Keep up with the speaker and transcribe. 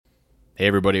Hey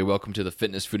everybody, welcome to the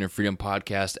Fitness, Food, and Freedom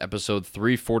Podcast, episode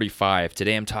 345.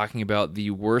 Today I'm talking about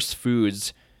the worst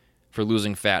foods for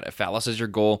losing fat. If fat loss is your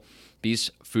goal,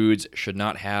 these foods should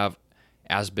not have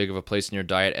as big of a place in your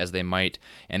diet as they might.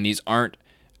 And these aren't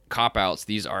cop-outs.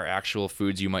 These are actual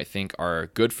foods you might think are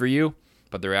good for you,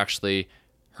 but they're actually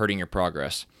hurting your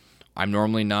progress. I'm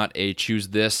normally not a choose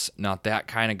this, not that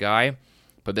kind of guy,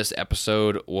 but this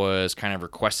episode was kind of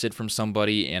requested from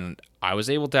somebody, and I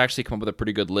was able to actually come up with a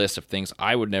pretty good list of things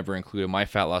I would never include in my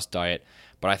fat loss diet,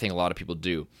 but I think a lot of people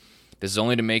do. This is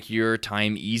only to make your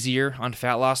time easier on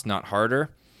fat loss, not harder,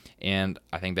 and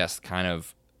I think that's kind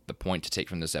of the point to take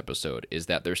from this episode, is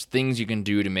that there's things you can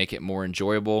do to make it more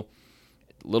enjoyable,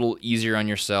 a little easier on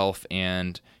yourself,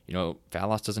 and, fat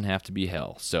loss doesn't have to be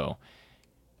hell. So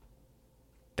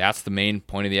that's the main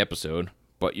point of the episode,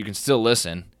 but you can still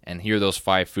listen and hear those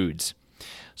 5 foods.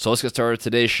 So let's get started with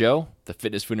today's show, the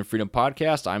Fitness, Food, and Freedom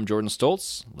Podcast. I'm Jordan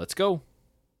Stoltz. Let's go.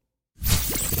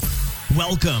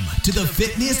 Welcome to the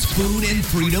Fitness, Food, and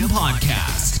Freedom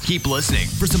Podcast. Keep listening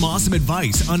for some awesome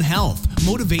advice on health,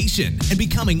 motivation, and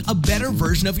becoming a better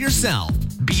version of yourself.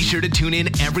 Be sure to tune in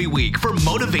every week for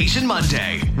Motivation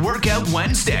Monday, Workout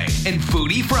Wednesday, and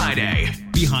Foodie Friday.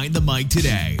 Behind the mic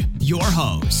today, your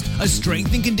host, a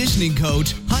strength and conditioning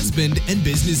coach, husband, and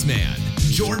businessman,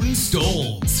 Jordan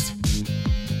Stoltz.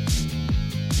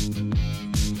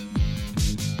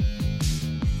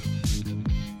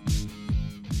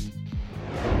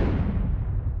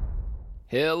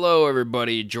 Hello,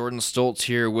 everybody. Jordan Stoltz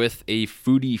here with a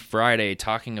Foodie Friday,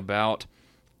 talking about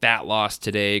fat loss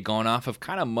today, going off of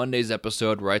kind of Monday's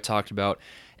episode where I talked about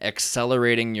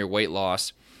accelerating your weight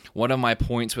loss. One of my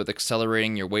points with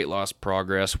accelerating your weight loss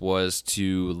progress was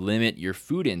to limit your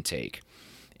food intake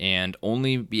and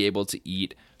only be able to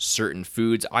eat certain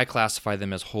foods. I classify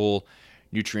them as whole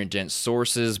nutrient-dense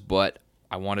sources, but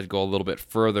I wanted to go a little bit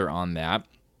further on that.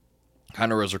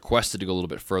 Kind of was requested to go a little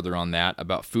bit further on that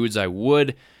about foods I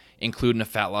would include in a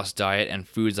fat loss diet and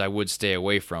foods I would stay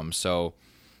away from. So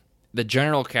the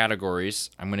general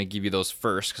categories, I'm going to give you those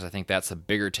first because I think that's a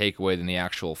bigger takeaway than the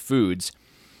actual foods.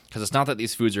 Because it's not that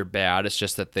these foods are bad, it's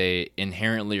just that they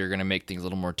inherently are going to make things a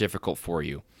little more difficult for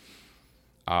you.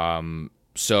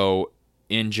 So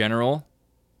in general,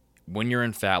 when you're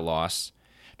in fat loss,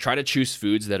 try to choose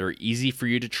foods that are easy for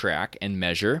you to track and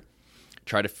measure.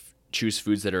 Try to choose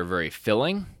foods that are very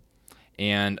filling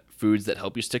and foods that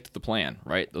help you stick to the plan,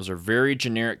 right? Those are very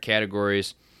generic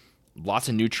categories. Lots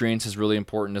of nutrients is really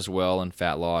important as well in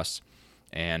fat loss,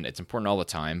 and it's important all the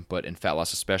time, but in fat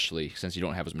loss especially, since you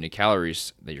don't have as many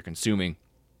calories that you're consuming.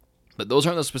 But those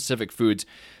aren't the specific foods.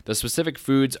 The specific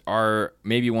foods are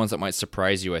maybe ones that might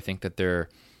surprise you. I think that they're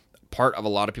part of a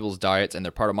lot of people's diets, and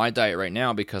they're part of my diet right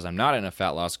now because I'm not in a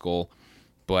fat loss goal,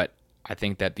 but I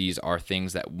think that these are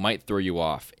things that might throw you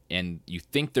off, and you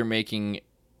think they're making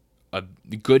a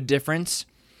good difference,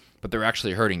 but they're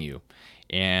actually hurting you.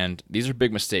 And these are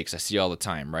big mistakes I see all the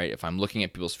time, right? If I'm looking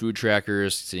at people's food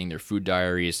trackers, seeing their food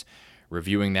diaries,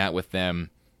 reviewing that with them,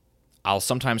 I'll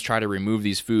sometimes try to remove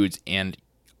these foods, and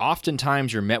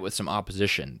oftentimes you're met with some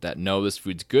opposition that, no, this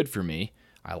food's good for me.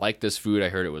 I like this food. I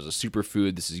heard it was a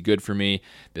superfood. This is good for me.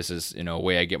 This is, a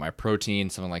way I get my protein,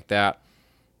 something like that.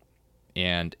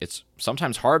 And it's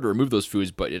sometimes hard to remove those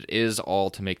foods, but it is all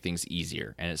to make things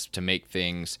easier, and it's to make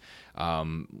things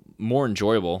more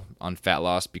enjoyable on fat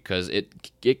loss because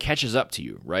it catches up to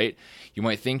you, right? You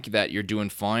might think that you're doing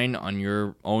fine on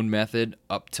your own method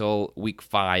up till week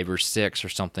 5 or 6 or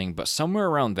something, but somewhere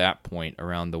around that point,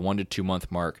 around the 1 to 2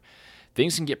 month mark,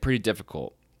 things can get pretty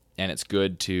difficult, and it's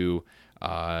good to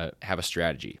have a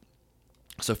strategy.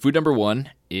 So food number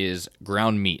 1 is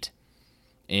ground meat.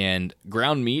 And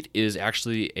ground meat is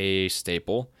actually a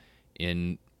staple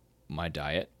in my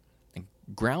diet. And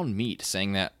ground meat,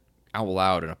 saying that out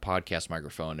loud in a podcast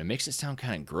microphone, it makes it sound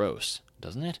kind of gross,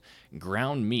 doesn't it?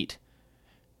 Ground meat.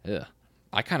 Ugh.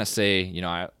 I kind of say,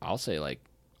 I'll say like,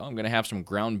 oh, I'm going to have some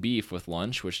ground beef with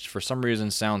lunch, which for some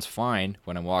reason sounds fine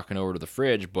when I'm walking over to the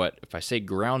fridge. But if I say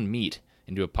ground meat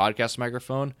into a podcast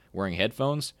microphone wearing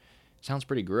headphones, it sounds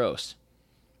pretty gross.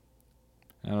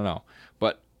 I don't know.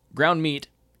 But ground meat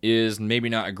is maybe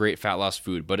not a great fat loss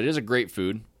food, but it is a great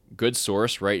food, good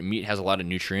source, right? Meat has a lot of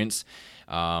nutrients,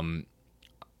 but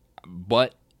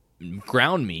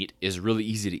ground meat is really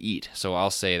easy to eat. So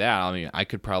I'll say that. I mean, I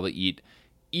could probably eat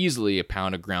easily a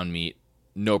pound of ground meat,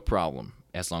 no problem,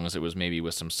 as long as it was maybe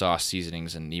with some sauce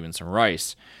seasonings and even some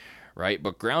rice, right?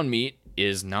 But ground meat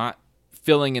is not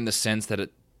filling in the sense that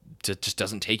it just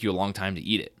doesn't take you a long time to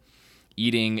eat it.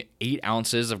 Eating 8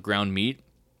 ounces of ground meat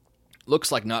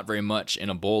looks like not very much in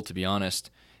a bowl, to be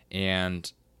honest,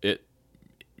 and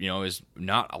is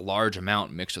not a large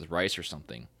amount mixed with rice or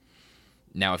something.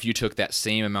 Now, if you took that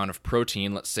same amount of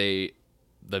protein, let's say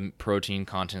the protein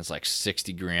content is like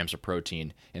 60 grams of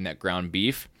protein in that ground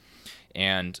beef,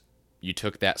 and you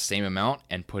took that same amount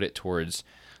and put it towards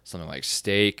something like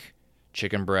steak,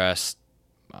 chicken breast,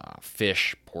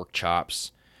 fish, pork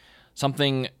chops,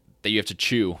 something that you have to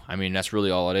chew. I mean, that's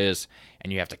really all it is.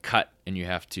 And you have to cut and you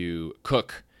have to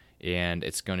cook, and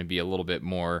it's going to be a little bit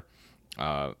more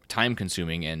time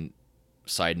consuming. And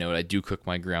side note, I do cook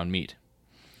my ground meat.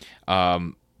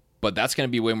 But that's going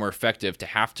to be way more effective to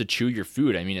have to chew your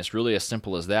food. I mean, it's really as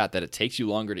simple as that it takes you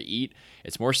longer to eat.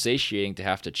 It's more satiating to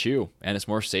have to chew, and it's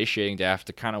more satiating to have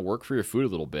to kind of work for your food a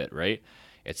little bit, right?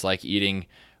 It's like eating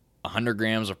 100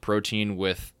 grams of protein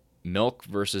with milk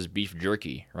versus beef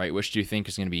jerky, right? Which do you think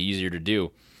is going to be easier to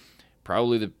do?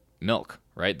 Probably the milk,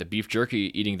 right? The beef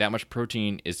jerky, eating that much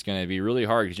protein is going to be really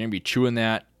hard because you're going to be chewing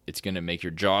that. It's going to make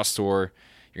your jaw sore.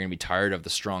 You're going to be tired of the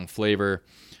strong flavor,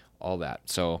 all that.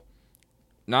 So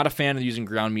not a fan of using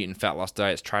ground meat in fat loss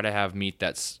diets. Try to have meat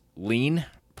that's lean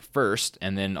first,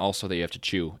 and then also that you have to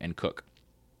chew and cook.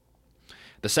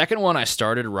 The second one, I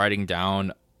started writing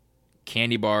down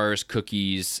candy bars,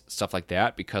 cookies, stuff like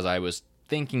that, because I was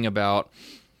thinking about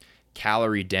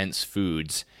calorie-dense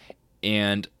foods.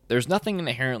 And there's nothing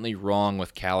inherently wrong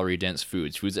with calorie-dense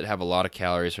foods. Foods that have a lot of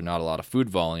calories or not a lot of food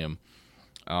volume.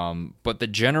 But the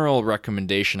general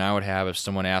recommendation I would have if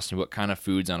someone asked me what kind of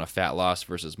foods on a fat loss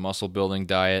versus muscle building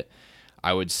diet,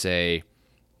 I would say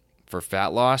for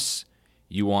fat loss,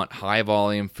 you want high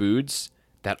volume foods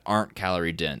that aren't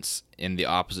calorie dense. And the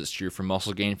opposite is true for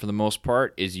muscle gain for the most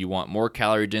part, is you want more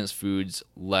calorie dense foods,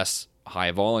 less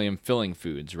high volume filling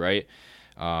foods, right?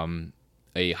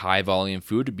 A high volume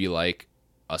food would be like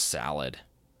a salad.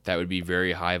 That would be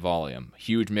very high volume.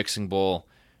 Huge mixing bowl,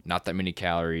 not that many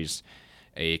calories.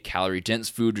 A calorie-dense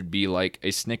food would be like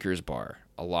a Snickers bar.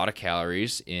 A lot of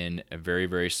calories in a very,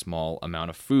 very small amount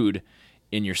of food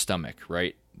in your stomach,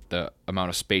 right? The amount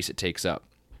of space it takes up.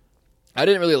 I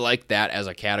didn't really like that as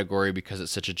a category because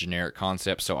it's such a generic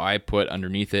concept, so I put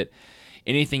underneath it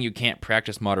anything you can't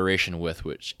practice moderation with,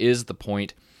 which is the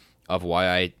point of why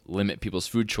I limit people's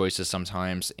food choices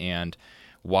sometimes and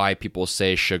why people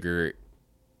say sugar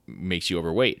makes you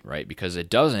overweight, right? Because it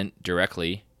doesn't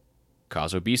directly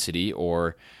cause obesity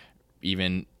or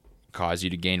even cause you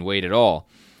to gain weight at all.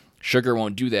 Sugar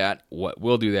won't do that. What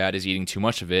will do that is eating too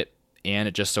much of it, and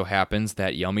it just so happens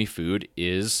that yummy food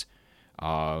is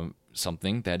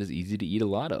something that is easy to eat a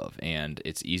lot of, and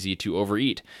it's easy to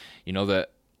overeat. You know, the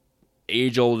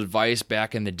age-old advice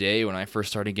back in the day when I first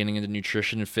started getting into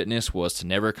nutrition and fitness was to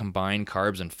never combine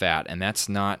carbs and fat, and that's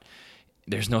not,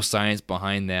 there's no science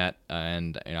behind that,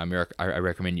 and I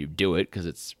recommend you do it because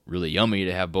it's really yummy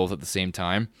to have both at the same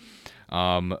time.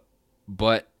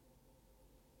 But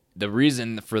the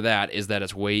reason for that is that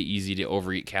it's way easy to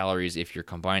overeat calories if you're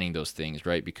combining those things,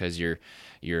 right? Because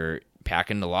you're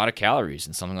packing a lot of calories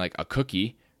in something like a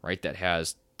cookie, right, that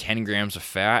has 10 grams of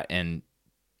fat and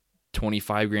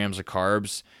 25 grams of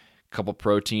carbs, a couple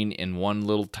protein in one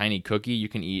little tiny cookie. You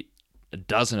can eat a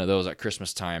dozen of those at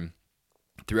Christmas time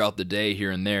throughout the day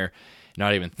here and there,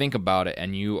 not even think about it,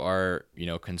 and you are,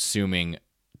 consuming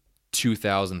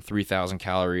 2,000, 3,000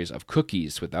 calories of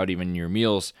cookies without even your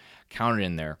meals counted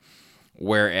in there.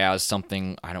 Whereas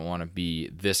something, I don't want to be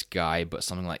this guy, but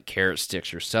something like carrot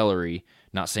sticks or celery,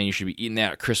 not saying you should be eating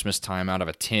that at Christmas time out of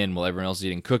a tin while everyone else is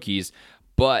eating cookies,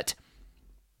 but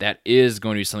that is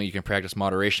going to be something you can practice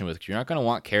moderation with, because you're not going to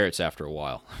want carrots after a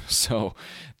while. So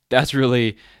that's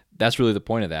really the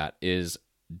point of that, is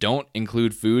don't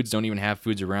include foods, don't even have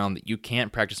foods around that you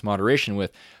can't practice moderation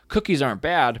with. Cookies aren't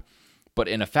bad, but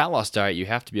in a fat loss diet, you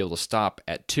have to be able to stop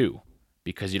at 2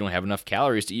 because you don't have enough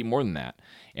calories to eat more than that.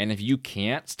 And if you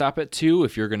can't stop at 2,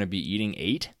 if you're going to be eating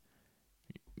 8,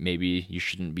 maybe you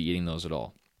shouldn't be eating those at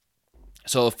all.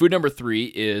 So food number 3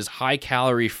 is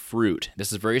high-calorie fruit.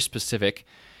 This is very specific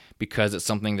because it's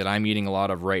something that I'm eating a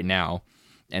lot of right now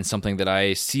and something that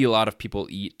I see a lot of people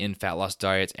eat in fat loss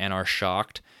diets and are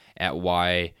shocked at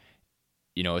why,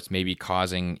 it's maybe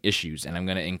causing issues. And I'm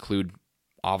going to include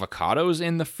avocados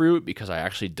in the fruit because I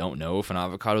actually don't know if an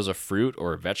avocado is a fruit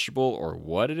or a vegetable or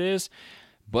what it is,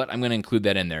 but I'm going to include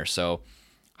that in there. So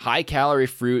high-calorie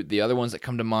fruit, the other ones that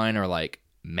come to mind are like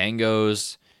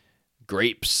mangoes,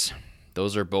 grapes.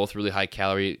 Those are both really high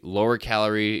calorie. Lower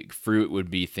calorie fruit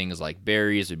would be things like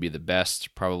berries would be the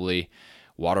best, probably.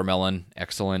 Watermelon,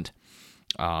 excellent.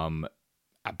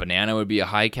 A banana would be a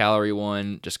high calorie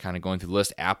one, just kind of going through the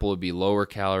list. Apple would be lower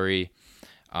calorie.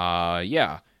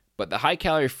 But the high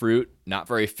calorie fruit, not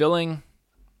very filling,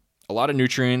 a lot of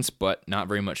nutrients, but not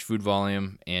very much food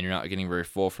volume, and you're not getting very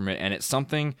full from it. And it's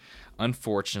something,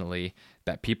 unfortunately,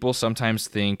 that people sometimes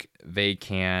think they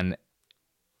can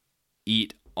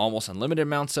eat almost unlimited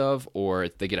amounts of, or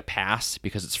they get a pass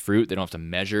because it's fruit. They don't have to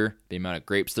measure the amount of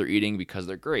grapes they're eating because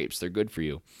they're grapes. They're good for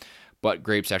you. But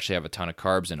grapes actually have a ton of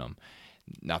carbs in them.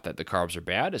 Not that the carbs are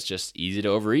bad, it's just easy to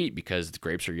overeat because the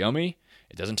grapes are yummy.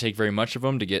 It doesn't take very much of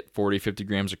them to get 40, 50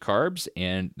 grams of carbs,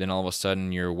 and then all of a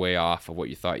sudden you're way off of what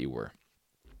you thought you were.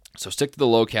 So stick to the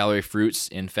low-calorie fruits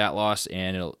in fat loss,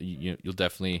 and you'll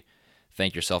definitely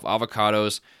thank yourself.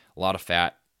 Avocados, a lot of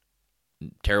fat,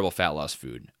 terrible fat loss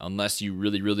food. Unless you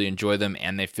really, really enjoy them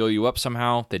and they fill you up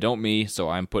somehow. They don't me, so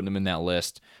I'm putting them in that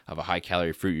list of a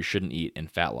high-calorie fruit you shouldn't eat in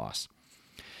fat loss.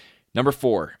 Number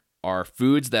 4 are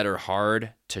foods that are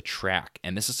hard to track.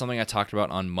 And this is something I talked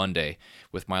about on Monday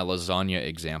with my lasagna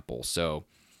example. So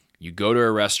you go to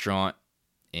a restaurant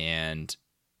and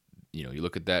you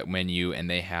look at that menu and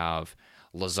they have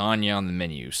lasagna on the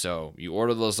menu. So you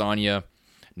order the lasagna.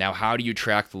 Now, how do you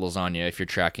track the lasagna if you're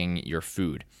tracking your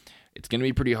food? It's going to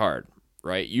be pretty hard,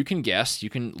 right? You can guess. You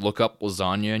can look up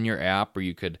lasagna in your app, or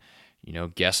you could,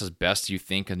 guess as best you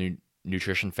think a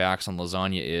nutrition facts on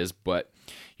lasagna is. But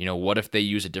what if they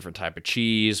use a different type of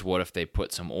cheese? What if they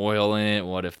put some oil in it?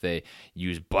 What if they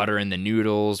use butter in the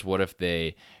noodles? What if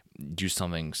they do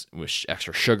something with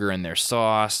extra sugar in their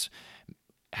sauce?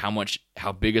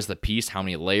 How big is the piece? How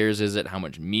many layers is it? How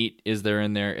much meat is there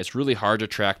in there? It's really hard to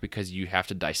track because you have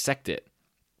to dissect it.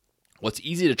 What's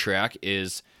easy to track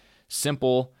is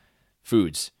simple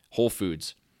foods, whole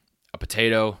foods, a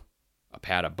potato, a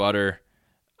pat of butter,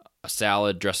 a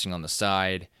salad dressing on the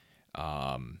side,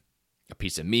 a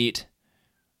piece of meat,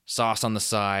 sauce on the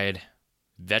side,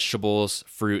 vegetables,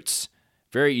 fruits.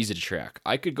 Very easy to track.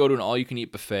 I could go to an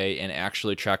all-you-can-eat buffet and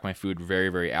actually track my food very,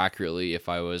 very accurately if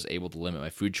I was able to limit my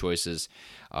food choices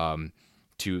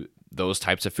to those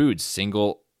types of foods.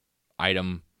 Single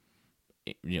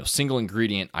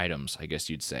ingredient items, I guess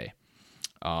you'd say.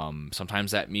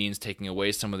 Sometimes that means taking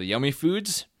away some of the yummy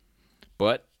foods,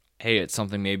 but hey, it's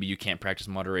something maybe you can't practice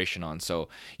moderation on. So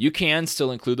you can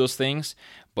still include those things,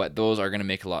 but those are going to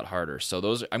make it a lot harder. So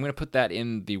I'm going to put that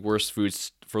in the worst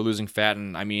foods for losing fat.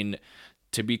 And I mean,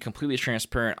 to be completely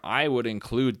transparent, I would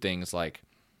include things like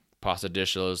pasta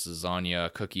dishes,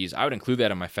 lasagna, cookies. I would include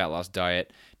that in my fat loss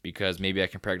diet because maybe I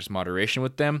can practice moderation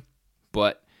with them,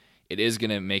 but it is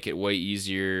going to make it way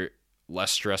easier,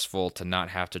 less stressful to not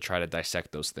have to try to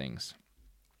dissect those things.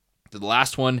 The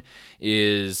last one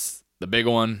is the big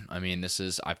one. I mean,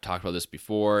 I've talked about this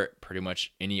before. Pretty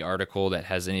much any article that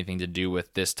has anything to do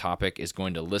with this topic is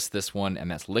going to list this one,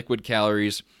 and that's liquid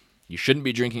calories. You shouldn't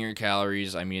be drinking your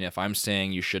calories. I mean, if I'm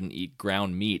saying you shouldn't eat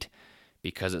ground meat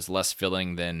because it's less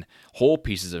filling than whole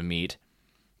pieces of meat,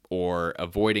 or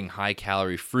avoiding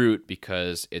high-calorie fruit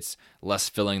because it's less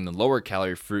filling than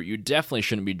lower-calorie fruit, you definitely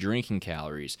shouldn't be drinking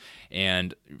calories.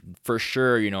 And for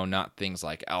sure, not things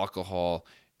like alcohol,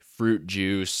 fruit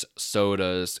juice,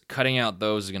 sodas. Cutting out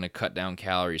those is going to cut down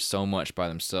calories so much by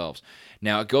themselves.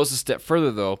 Now, it goes a step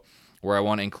further, though, where I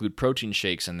want to include protein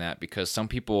shakes in that because some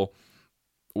people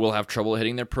will have trouble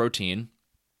hitting their protein,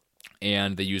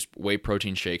 and they use whey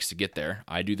protein shakes to get there.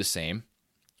 I do the same.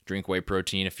 Drink whey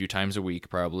protein a few times a week,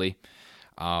 probably.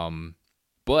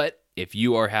 But if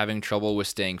you are having trouble with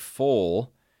staying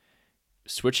full,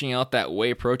 switching out that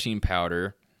whey protein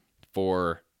powder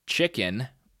for chicken,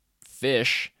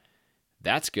 fish,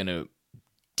 that's going to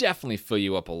definitely fill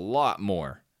you up a lot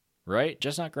more, right?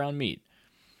 Just not ground meat.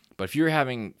 But if you're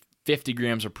having 50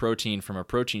 grams of protein from a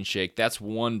protein shake, that's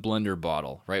one blender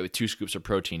bottle, right, with 2 scoops of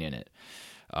protein in it.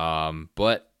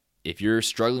 But if you're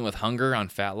struggling with hunger on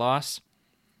fat loss,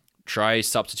 try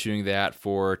substituting that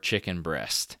for chicken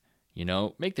breast.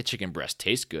 Make the chicken breast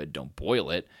taste good. Don't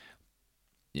boil it.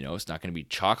 It's not going to be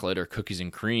chocolate or cookies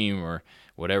and cream or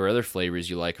whatever other flavors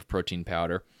you like of protein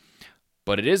powder.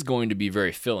 But it is going to be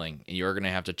very filling. And you're going to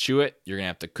have to chew it. You're going to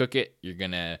have to cook it. You're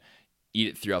going to eat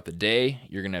it throughout the day.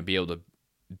 You're going to be able to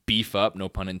beef up, no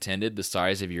pun intended, the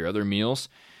size of your other meals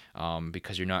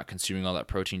because you're not consuming all that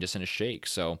protein just in a shake.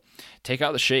 So take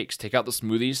out the shakes, take out the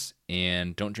smoothies,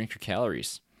 and don't drink your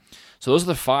calories. So those are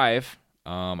the 5.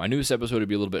 I knew this episode would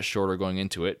be a little bit shorter going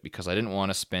into it because I didn't want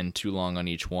to spend too long on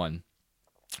each one.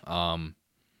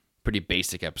 Pretty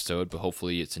basic episode, but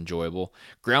hopefully it's enjoyable.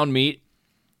 Ground meat,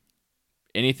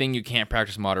 anything you can't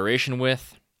practice moderation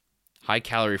with,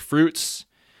 high-calorie fruits,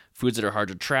 foods that are hard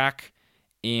to track,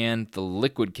 and the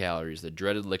liquid calories, the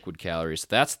dreaded liquid calories.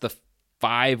 That's the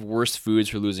 5 worst foods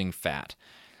for losing fat.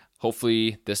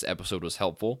 Hopefully this episode was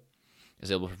helpful. I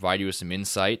was able to provide you with some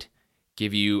insight,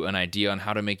 give you an idea on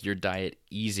how to make your diet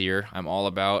easier. I'm all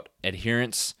about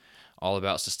adherence. all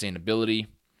about sustainability,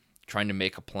 trying to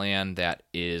make a plan that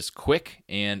is quick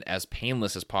and as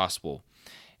painless as possible.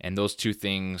 And those two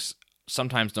things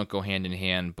sometimes don't go hand in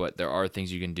hand, but there are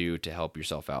things you can do to help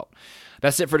yourself out.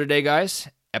 That's it for today, guys.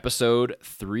 Episode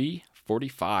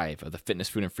 345 of the Fitness,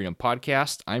 Food, and Freedom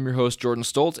Podcast. I'm your host, Jordan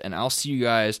Stoltz, and I'll see you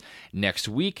guys next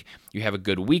week. You have a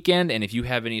good weekend, and if you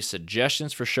have any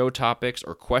suggestions for show topics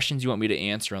or questions you want me to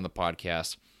answer on the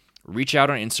podcast, reach out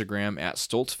on Instagram at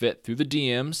StoltzFit through the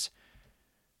DMs,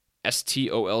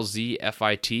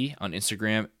 STOLZFIT on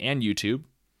Instagram and YouTube,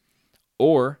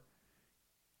 or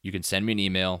you can send me an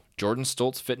email,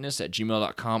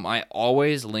 jordanstoltzfitness@gmail.com. I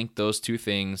always link those two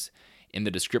things in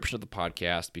the description of the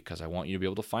podcast because I want you to be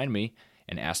able to find me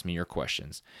and ask me your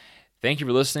questions. Thank you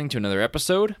for listening to another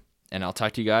episode, and I'll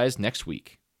talk to you guys next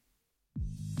week.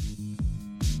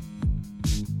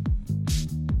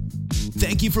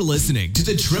 Thank you for listening to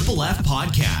the Triple F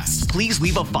Podcast. Please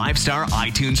leave a 5-star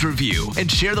iTunes review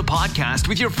and share the podcast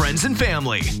with your friends and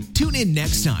family. Tune in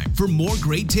next time for more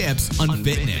great tips on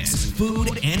fitness,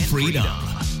 food, and freedom.